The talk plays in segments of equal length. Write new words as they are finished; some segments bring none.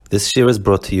This year is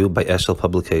brought to you by Eshel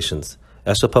Publications.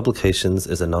 Eshel Publications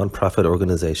is a non-profit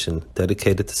organization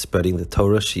dedicated to spreading the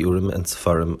Torah, Shiurim, and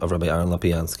Sefarim of R Aaron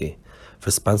Lopiansky. For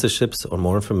sponsorships or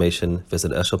more information,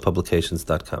 visit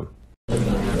eshelpublications.com.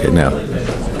 Okay, now.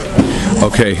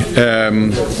 Okay,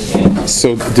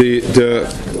 so I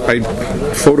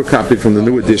photocopied from the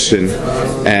new edition,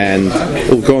 and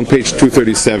we'll go on page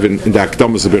 237 in the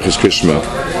Akdamas of Birchas Krias Shema.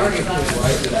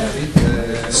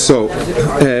 So,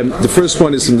 the first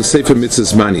one is from the sefer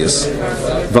Mitzvos Zmanios.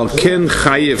 Valken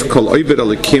chayev kol oiver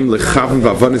alikim lechaven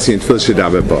v'avonis in Tefillah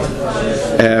L'Moshe.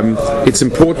 It's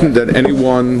important that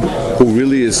anyone who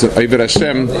really is Oiver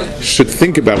Hashem should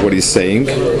think about what he's saying.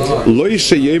 Lo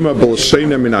yishayema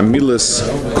b'lsheina min amilas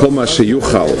kol ma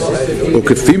sheyuchal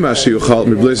u'kefi ma sheyuchal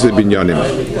mibleis binyanim.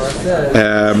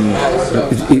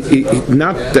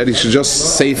 Not that he should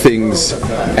just say things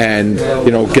and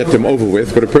get them over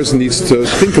with, but a person needs to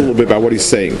think a little bit about what he's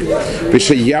saying.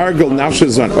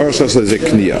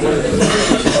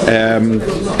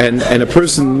 And a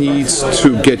person needs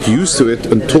to get used to it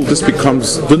until this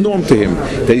becomes the norm to him,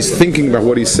 that he's thinking about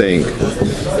what he's saying.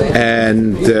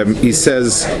 And he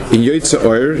says, in Yotze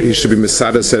Oyer, he should be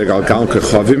Mesada Sereg al Gal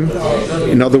Kechavim.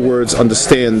 In other words,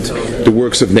 understand the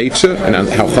works of nature and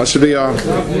how chashuv they are,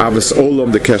 Avos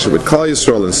Olam, the kesher with Klal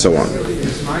Yisrael, and so on.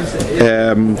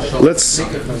 Let's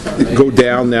go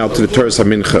down now to the Toras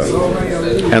HaMincha,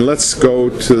 and let's go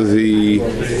to the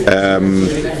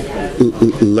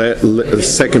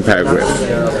second paragraph.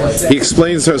 He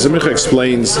explains, Toras HaMincha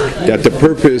explains that the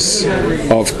purpose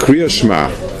of Krias Shema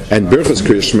and Birchas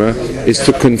Krias Shema is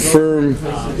to confirm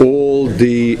all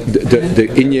the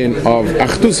inyan of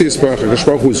Achdus Yisparach, HaKadosh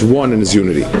Baruch Hu is one in his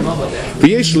unity.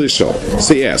 V'yesh lishol,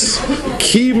 say yes.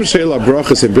 Kim shel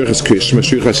brachas in Birchas Krias Shema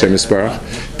Shuyach Hashem Yisparach,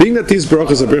 being that these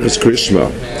brachas are Birchas Krias Shema,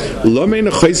 lo mein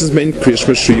chayses mein Krias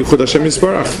Shema Shuyach Hashem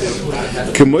Yisparach.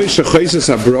 K'moy shechayses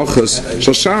ha-brachas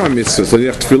shel shar ha-mitzvos,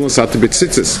 l'nech tefillah sata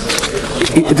b'tzitzis.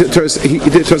 The Toras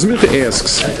HaMincha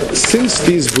asks, since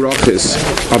these brachas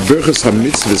are Birchas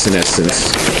ha-mitzvos in essence,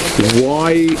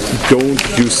 why don't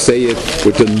you say it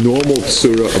with the normal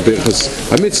tzura of Birchas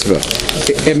ha-mitzvah?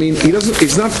 I mean,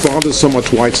 he's not bothered so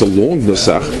much why it's a long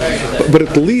nusach, but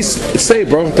at least say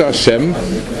Baruch Hashem,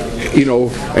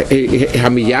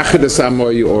 Hamiyachid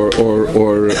Asamoy or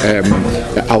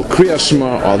Al Krias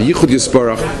Shema, Al Yichud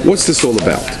Yisparach. What's this all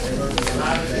about?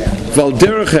 Val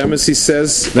derech emes, he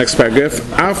says, next paragraph,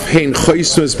 Af hein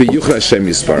choismes b'Yichud Hashem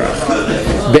Yisparach.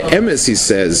 The emes, he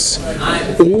says,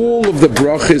 all of the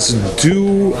brachas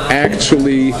do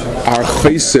actually are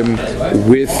choisim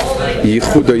with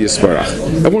Yichud Yisparach.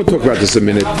 I want to talk about this a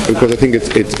minute because I think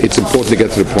it's important to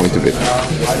get to the point of it.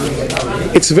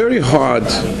 It's very hard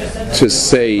to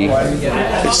say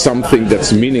something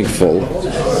that's meaningful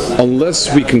unless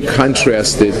we can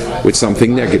contrast it with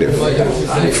something negative.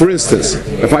 For instance,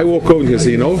 if I walk over here and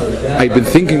say, I've been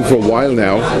thinking for a while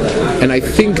now, and I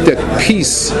think that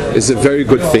peace is a very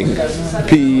good thing.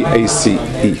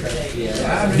 P-A-C-E.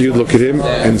 You look at him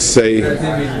and say,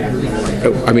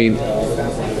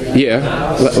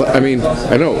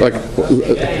 I know,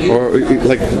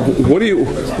 what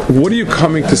are you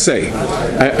coming to say?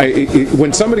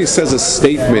 When somebody says a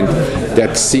statement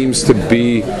that seems to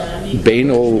be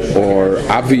banal or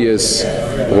obvious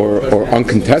or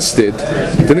uncontested,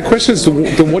 then the question is,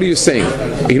 then what are you saying?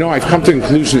 I've come to the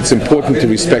conclusion it's important to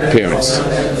respect parents.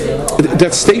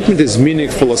 That statement is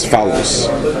meaningful as follows.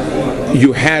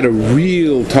 You had a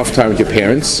real tough time with your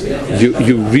parents.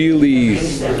 You really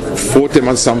fought them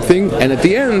on something, and at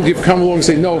the end you've come along and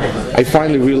say, no, I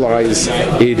finally realize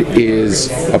it is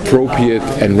appropriate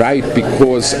and right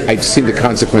because I've seen the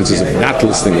consequences of not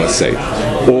listening, let's say.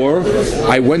 Or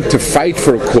I went to fight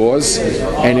for a cause,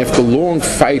 and after a long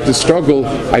fight and struggle,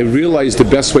 I realized the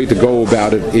best way to go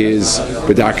about it is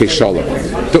b'darkei shalom.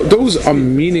 Those are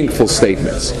meaningful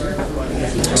statements.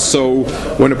 So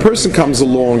when a person comes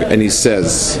along and he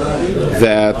says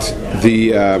that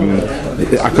the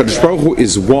HaKadosh Baruch Hu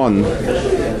is one,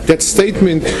 that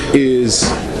statement is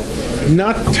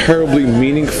not terribly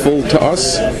meaningful to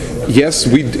us. Yes,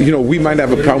 we might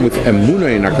have a problem with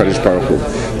emunah in HaKadosh Baruch Hu,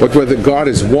 but whether God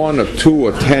is 1 or 2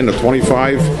 or 10 or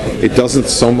 25, it doesn't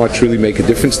so much really make a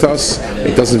difference to us.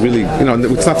 It doesn't really,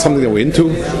 it's not something that we're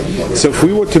into. So if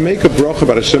we were to make a bracha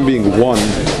about Hashem being one,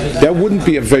 that wouldn't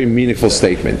be a very meaningful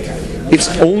statement. It's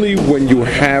only when you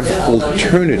have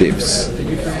alternatives.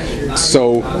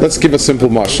 So let's give a simple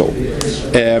mashal.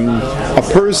 A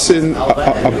person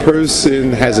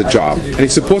has a job, and he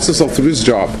supports himself through his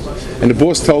job, and the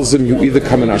boss tells him you either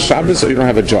come in on Shabbos or you don't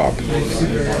have a job.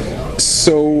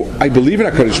 So I believe in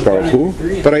HaKadosh Baruch Hu,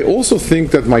 but I also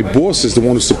think that my boss is the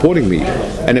one who's supporting me.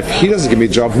 And if he doesn't give me a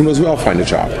job, who knows where I'll find a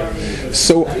job.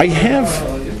 So I have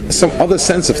some other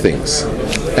sense of things.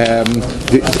 A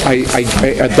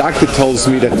doctor tells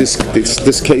me that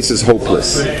this case is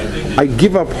hopeless. I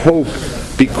give up hope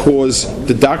because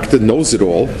the doctor knows it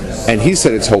all, and he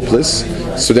said it's hopeless,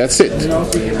 so that's it.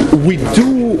 We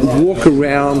do walk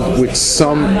around with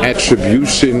some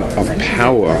attribution of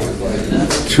power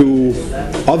to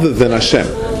other than Hashem.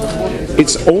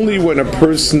 It's only when a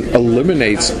person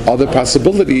eliminates other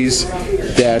possibilities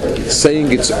that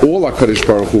saying it's all HaKadosh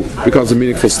Baruch Hu becomes a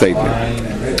meaningful statement.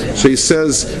 So he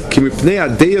says, "Ki mipnei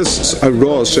adeus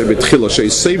aros shebetchila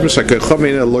sheisayim shakaycham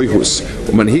ein Elohus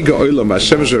umanhiga olam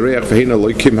Hashem shereach v'hein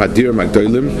Elokim hadir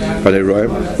magdolim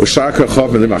v'neiroim u'shar kacham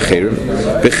v'lim acherim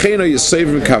v'chein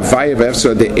yisayim kavaya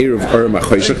v'efsar de erev oram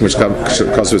achoshech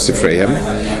mishkazu sifreihem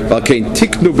v'alkein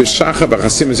tiknu b'shacha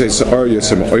b'chasim zayisar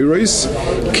yotzem oiros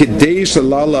kidei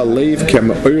shalala leiv kem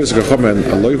oiros kacham ein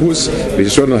Elohus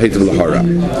v'yishron al-heitiv l'hara."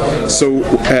 So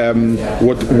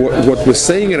what we're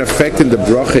saying in effect in the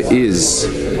bracha is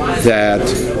that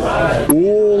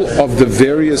all of the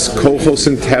various kohos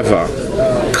in Teva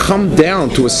come down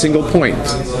to a single point.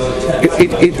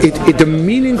 The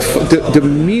meaning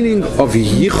of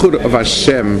Yichud of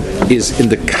Hashem is in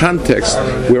the context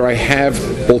where I have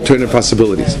alternate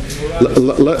possibilities.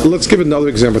 Let's give another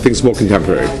example. I think it's more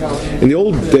contemporary. In the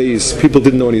old days, people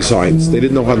didn't know any science. They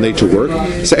didn't know how nature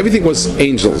worked. So everything was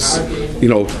angels.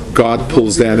 God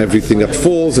pulls down everything that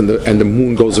falls, and the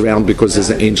moon goes around because there's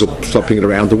an angel flipping it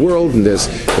around the world, and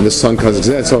the sun comes,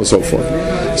 and so on and so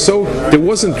forth. So there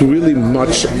wasn't really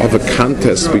much of a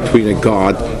contest between a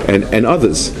god and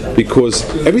others, because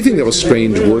everything that was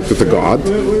strange worked with a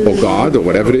god or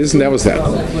whatever it is, and that was that.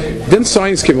 Then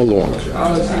science came along,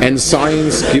 and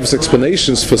science gives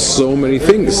explanations for so many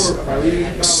things.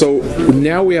 So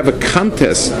now we have a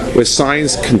contest where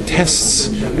science contests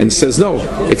and says, no,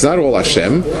 it's not all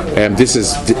Hashem, and this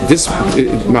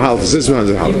mahal.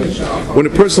 When a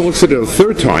person looks at it a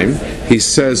third time, he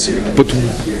says, but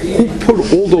who put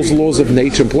all those laws of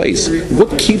nature in place?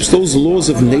 What keeps those laws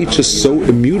of nature so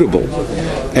immutable?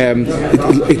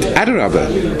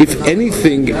 If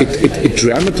anything, it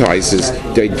dramatizes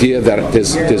the idea that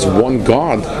there's one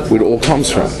God where it all comes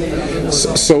from.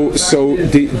 So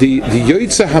the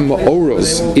Yoitza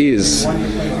HaMa'oros is,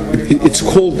 it's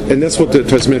called, and that's what the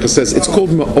Zmanios says, it's called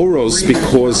Ma'oros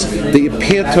because they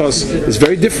appear to us as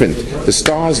very different. The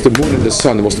stars, the moon, and the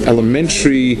sun, the most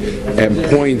elementary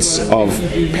points of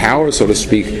power, so to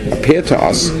speak, appear to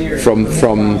us from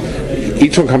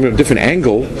each one coming from a different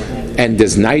angle, and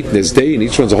there's night and there's day, and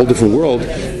each one's a whole different world.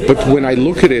 But when I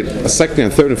look at it a second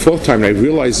and third and fourth time, and I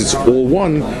realize it's all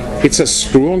one, it's a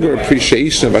stronger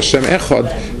appreciation of Hashem Echad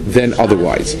than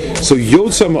otherwise. So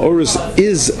Yotza Ma'oros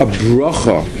is a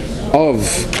bracha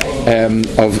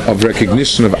of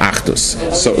recognition of Achdus.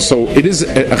 So it is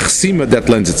a chsima that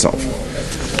lends itself.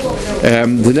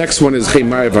 The next one is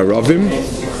Chemar Varavim,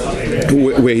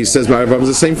 where he says Ma'arav is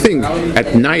the same thing.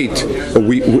 At night,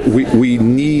 we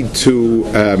need to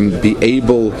be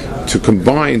able to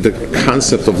combine the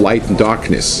concept of light and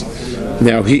darkness.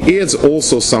 Now, he adds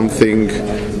also something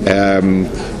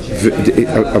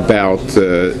about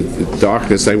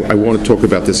darkness. I want to talk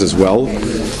about this as well.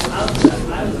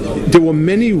 There were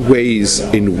many ways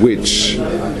in which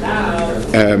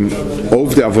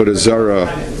over the Avodah Zarah,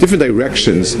 different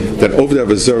directions that over the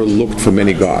Avodah Zarah looked for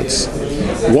many gods.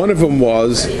 One of them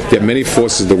was there are many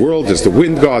forces in the world. There's the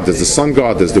wind god, there's the sun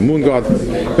god, there's the moon god.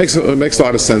 It makes a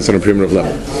lot of sense on a primitive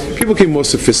level. People became more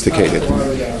sophisticated,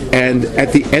 and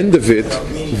at the end of it,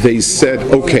 they said,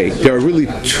 okay, there are really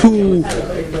two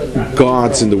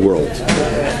gods in the world.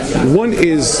 One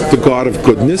is the God of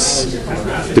goodness,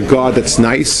 the God that's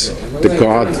nice, the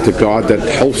God that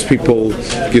helps people,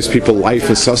 gives people life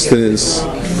and sustenance,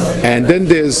 and then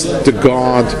there's the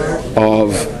God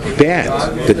of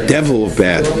bad, the devil of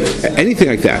bad, anything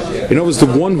like that. In other words, the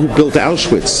one who built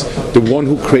Auschwitz, the one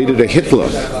who created a Hitler,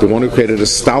 the one who created a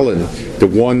Stalin, the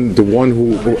one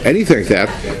who anything like that.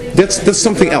 That's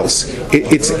something else.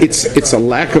 It's a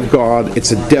lack of God.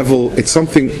 It's a devil. It's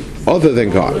something other than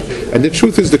God. And the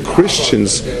truth is, the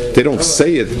Christians, they don't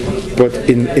say it, but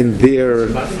in their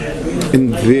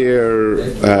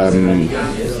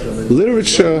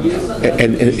literature,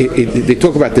 and they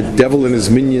talk about the devil and his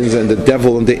minions and the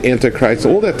devil and the Antichrist,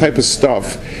 all that type of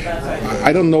stuff.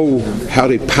 I don't know how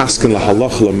they paskin la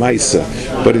halacha la maisa,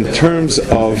 but in terms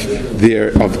of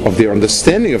their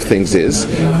understanding of things is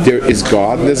there is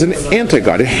God and there's an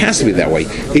anti-God. It has to be that way.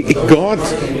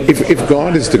 If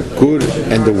God is the good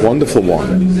and the wonderful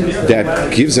one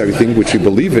that gives everything, which we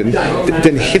believe in,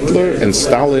 then Hitler and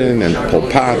Stalin and Pol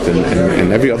Pot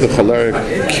and every other choleric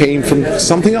came from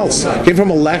something else, came from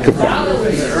a lack of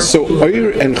God. So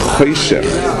Oyer and Choshech,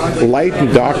 light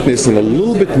and darkness in a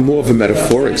little bit more of a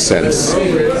metaphoric sense,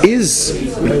 is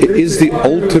the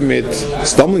ultimate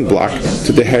stumbling block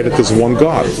to the head that there's one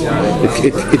God.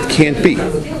 It can't be.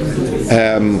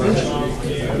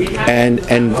 And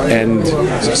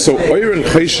so Oyer and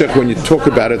Choshech, when you talk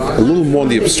about it a little more in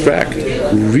the abstract,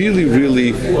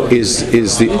 really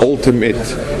is the ultimate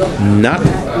not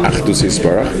Achdus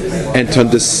Yisbarach, and to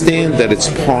understand that it's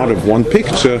part of one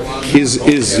picture is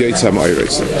Yotzam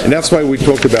Oyres. And that's why we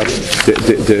talk about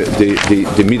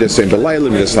the Midas Ein B'Layla,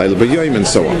 Midas Layla B'Yoyim, and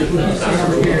so on.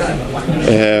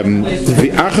 The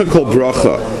Achakol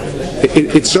Bracha,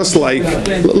 it's just like,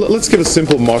 let's give a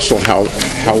simple mashal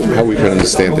how we can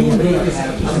understand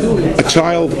it. A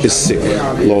child is sick,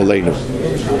 lo aleinu,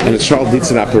 and a child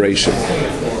needs an operation.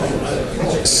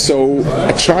 So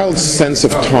a child's sense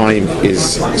of time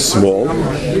is small.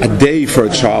 A day for a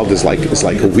child is like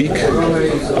a week.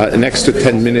 An extra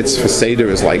 10 minutes for Seder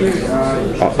is like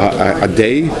a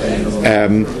day.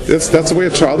 That's the way a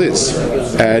child is.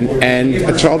 And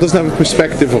a child doesn't have a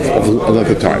perspective of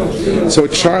another time. So a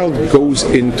child goes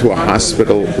into a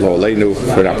hospital, lo aleinu,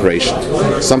 for an operation.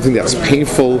 Something that's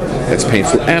painful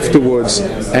afterwards,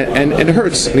 and it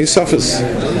hurts, and he suffers.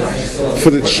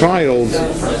 For the child,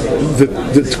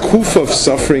 the tkufa of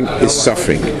suffering is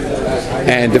suffering.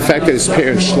 And the fact that his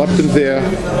parents schlepped him there,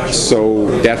 so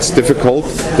that's difficult.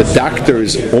 The doctor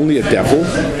is only a devil,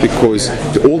 because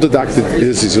all the doctor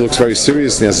is he looks very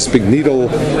serious and he has this big needle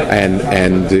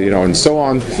and so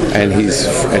on, and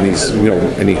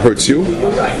he hurts you,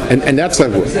 and that's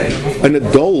not good. An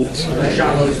adult.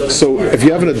 So if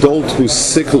you have an adult who's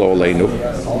sick, lo aleinu,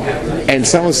 and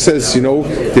someone says,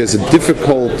 there's a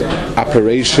difficult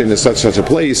operation in such a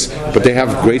place, but they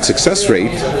have great success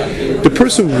rate, the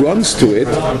person runs to it,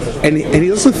 and he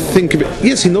doesn't think of it.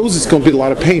 Yes, he knows it's going to be a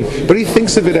lot of pain, but he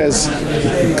thinks of it as,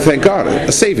 thank God,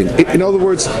 a saving. In other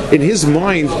words, in his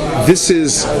mind, this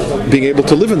is being able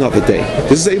to live another day.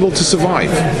 This is able to survive.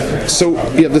 So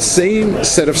you have the same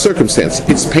set of circumstance.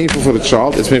 It's painful for the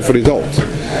child, it's painful for the adult.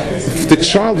 The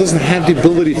child doesn't have the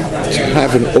ability to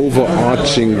have an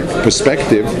overarching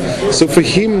perspective, so for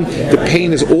him the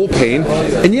pain is all pain.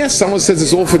 And yes, someone says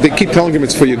it's all for, they keep telling him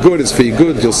it's for your good,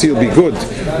 you'll see it'll be good,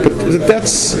 but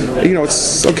that's,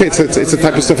 it's okay, it's a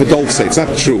type of stuff adults say. It's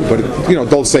not true, but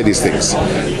adults say these things.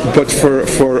 But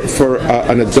for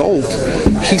an adult,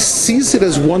 he sees it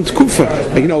as one tkufa.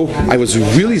 I was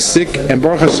really sick, and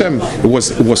Baruch Hashem, it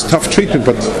was tough treatment,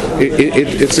 but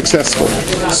it's successful.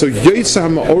 So Yotzah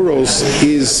HaMa'oros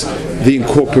is the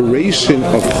incorporation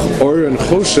of Or and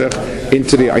Choshech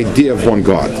into the idea of one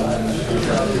God.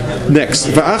 Next,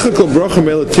 V'achakol brocha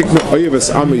mele tikna oyevas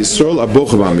Am Yisrael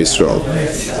abochav Am Yisrael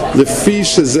lefi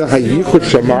shezeh hayichud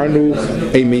shamarnu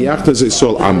ei miyachna ze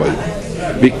Yisrael Amay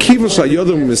v'kivu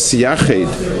shayodam mesiyached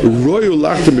royu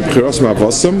lachtem b'bchiros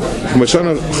ma'avosam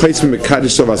v'mashana chayz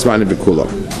v'mekadish tov asmanim b'kulam.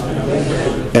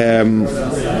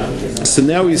 So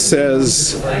now he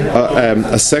says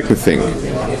a second thing.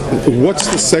 What's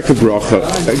the second bracha?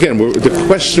 Again, the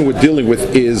question we're dealing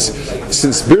with is,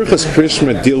 since Birchas Krias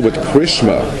Shema deal with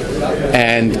Krishma,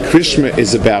 and Krishma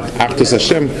is about Achdus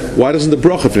Hashem, why doesn't the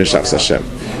bracha finish Achdus Hashem?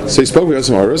 So he spoke with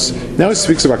Zmanios. Now he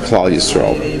speaks about Klal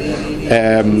Yisrael.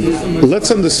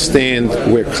 Let's understand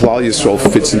where Klal Yisrael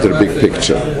fits into the big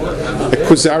picture.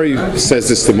 Kuzari says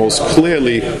this the most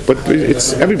clearly, but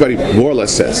it's everybody more or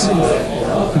less says.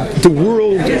 The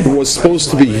world was supposed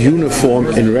to be uniform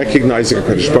in recognizing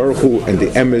HaKadosh Baruch Hu and the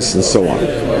emes and so on.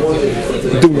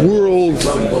 The world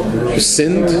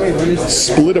sinned,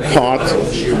 split apart,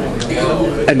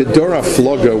 and the Dora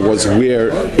Floga was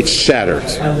where it shattered.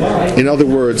 In other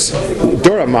words,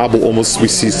 Dora Mabel almost we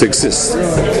ceased to exist.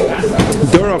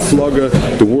 Dora Floga,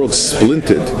 the world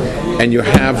splintered, and you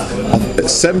have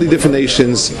 70 different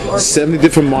nations, 70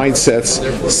 different mindsets,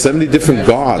 70 different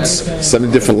gods,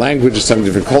 70 different languages, 70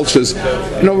 different cultures.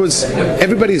 In other words,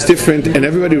 everybody is different, and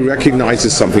everybody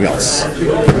recognizes something else.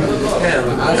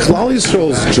 Klal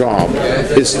Yisrael's job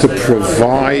is to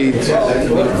provide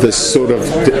the sort of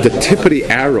the tip of the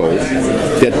arrow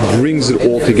that brings it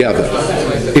all together.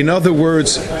 In other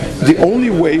words, the only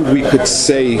way we could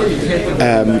say there's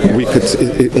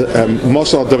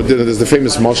the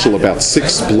famous mashal about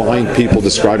 6 blind people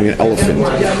describing an elephant,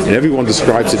 and everyone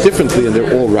describes it differently, and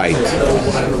they're all right.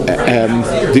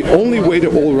 the only way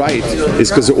they're all right is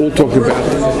because they're all talking about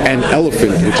an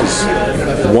elephant, which is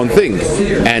one thing,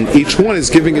 and each one is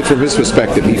giving it from his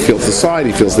perspective. He feels the side,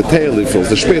 he feels the tail, he feels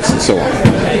the spitz, and so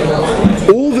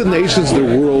on. All the nations in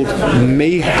the world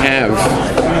may have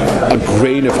a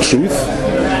grain of truth.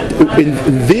 In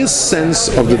their sense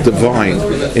of the divine,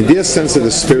 in their sense of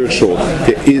the spiritual,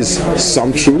 there is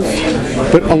some truth.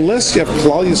 But unless you have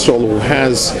Klal Yisrael who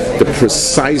has the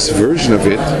precise version of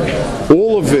it,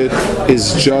 all of it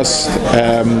is just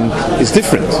is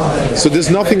different. So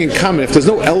there's nothing in common. If there's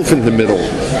no elephant in the middle,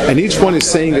 and each one is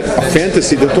saying a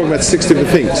fantasy, they're talking about 6 different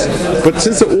things. But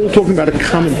since they're all talking about a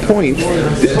common point,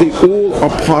 they all are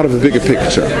part of a bigger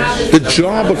picture. The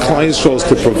job of Klal Yisrael is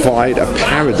to provide a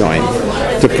paradigm,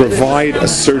 to provide a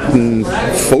certain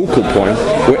focal point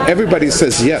where everybody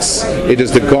says, yes, it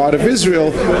is the God of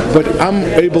Israel, but I'm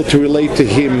able to relate to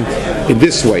him in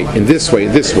this way, in this way,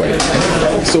 in this way.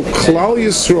 So Klal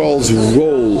Yisrael's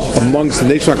role amongst the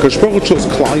nation, HaKadosh Baruch Hu chose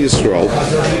Klal Yisrael.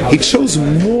 He chose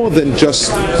more than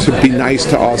just to be nice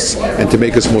to us and to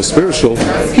make us more spiritual.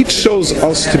 He chose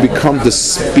us to become the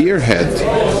spearhead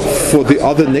for the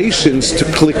other nations to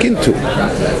click into.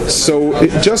 So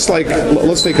just like,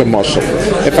 let's take a mashal.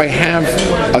 If I have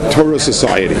a Torah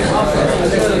society,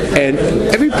 and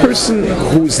every person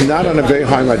who's not on a very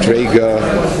high madrega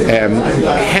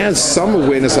has some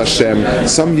awareness of Hashem,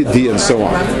 some yediyah, and so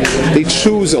on. They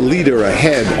choose a leader, a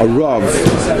head, a rav,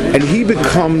 and he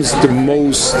becomes the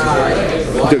most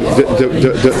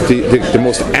the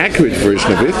most accurate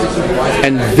version of it,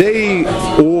 and they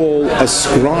all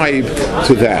ascribe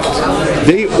to that.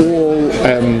 They all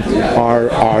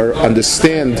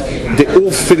understand. They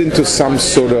all fit into some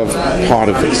sort of part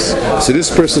of this. So this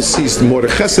person sees more the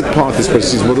chesed part, this person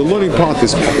sees more the learning part,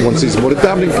 this one sees more the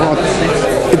davening part.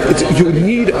 You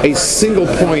need a single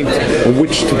point on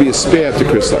which to be a spare to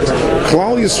crystallize.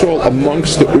 Klal Yisrael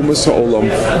amongst the Umas HaOlam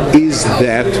is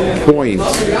that point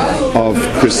of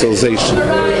crystallization.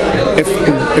 If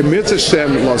in Mitzvah Shem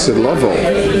Lasid Lavo,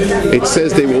 it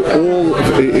says they will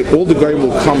all the Goyim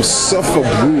will come Safa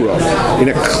Brura in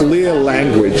a clear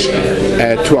language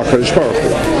to HaKadosh Baruch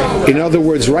Hu. In other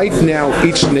words, right now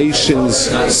each nation's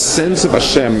sense of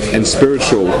Hashem and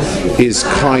spiritual is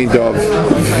kind of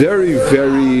very,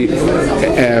 very,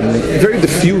 very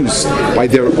diffused by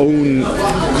their own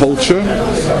culture.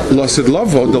 Lasid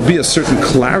Lavo, there'll be a certain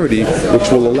clarity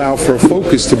which will allow for a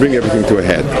focus to bring everything to a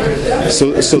head.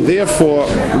 So therefore,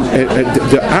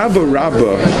 the Abba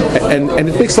Rabbah, and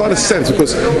it makes a lot of sense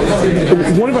because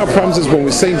one of our problems is when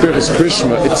we're saying Birchas Krias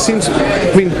Shema, it seems,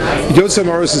 Yosef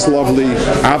Morris is lovely,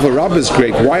 Ava Rabbah is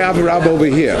great. Why Ava Rabbah over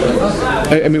here?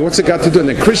 What's it got to do? And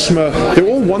then Krias Shema, they're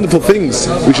all wonderful things.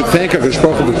 We should thank HaKadosh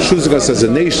Baruch Hu for choosing us as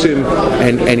a nation,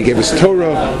 and He gave us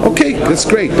Torah. Okay, that's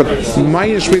great, but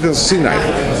Maya Shmita Sinai.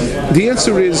 The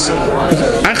answer is,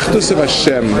 Achdus of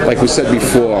Hashem, like we said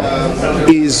before,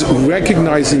 is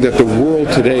recognizing that the world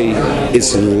today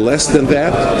is less than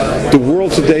that. The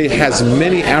world today has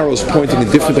many arrows pointing in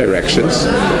different directions,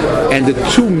 and the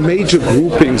two major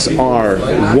groupings are,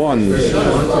 one,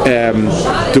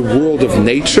 the world of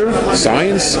nature,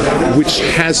 science, which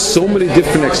has so many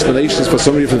different explanations for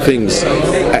so many different things,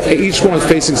 each one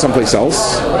facing someplace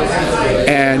else,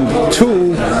 and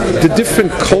two, the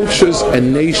different cultures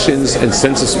and nations and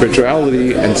sense of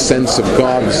spirituality and sense of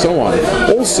God and so on,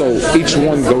 also each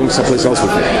one going someplace else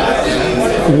with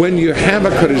it. When you have a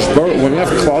Kadosh Baruch, when you have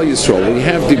Klal Yisrael, when you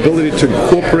have the ability to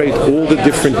incorporate all the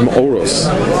different Ma'oros,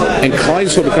 and Klal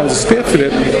Yisrael becomes a spirit for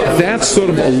it, that sort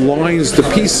of aligns the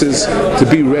pieces to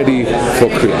be ready for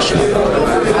creation.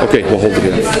 Okay, we'll hold it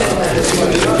here.